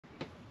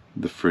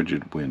The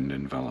frigid wind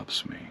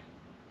envelops me,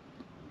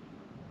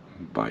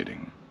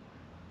 biting,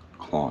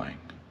 clawing,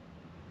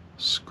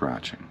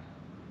 scratching,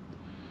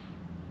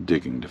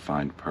 digging to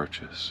find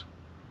purchase.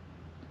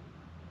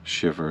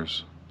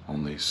 Shivers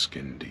only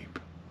skin deep,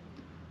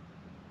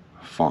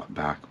 fought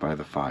back by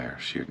the fire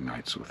she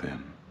ignites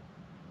within.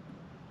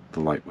 The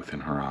light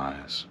within her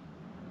eyes,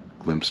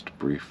 glimpsed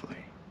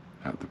briefly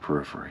at the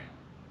periphery,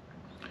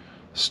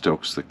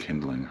 stokes the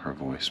kindling her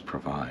voice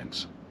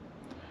provides.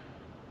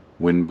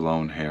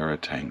 Wind-blown hair a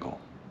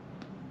tangle,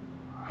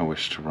 I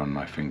wish to run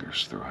my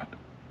fingers through it.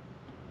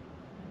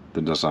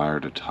 The desire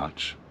to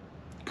touch,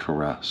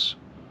 caress,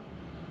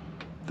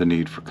 the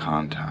need for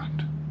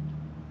contact.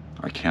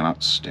 I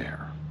cannot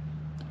stare,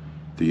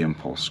 the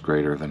impulse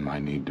greater than my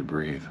need to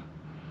breathe.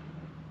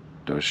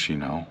 Does she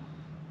know?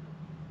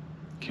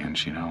 Can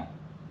she know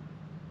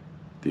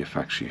the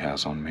effect she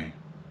has on me?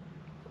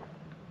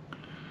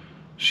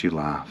 She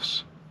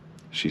laughs,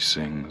 she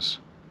sings,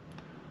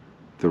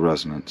 the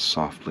resonance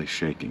softly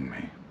shaking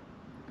me.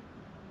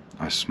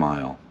 I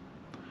smile,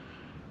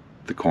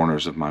 the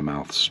corners of my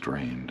mouth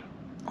strained,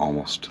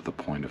 almost to the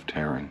point of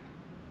tearing.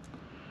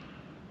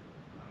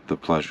 The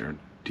pleasure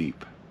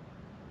deep,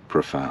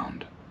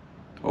 profound,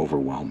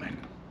 overwhelming.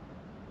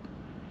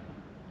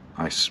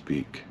 I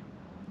speak,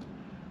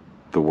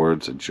 the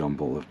words a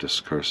jumble of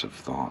discursive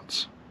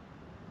thoughts.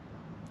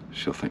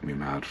 She'll think me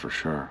mad for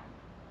sure.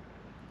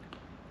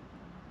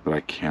 But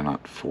I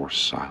cannot force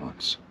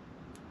silence,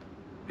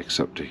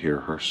 except to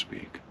hear her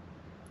speak,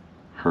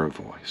 her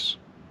voice.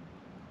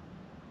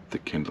 The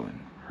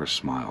kindling her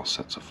smile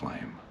sets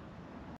aflame.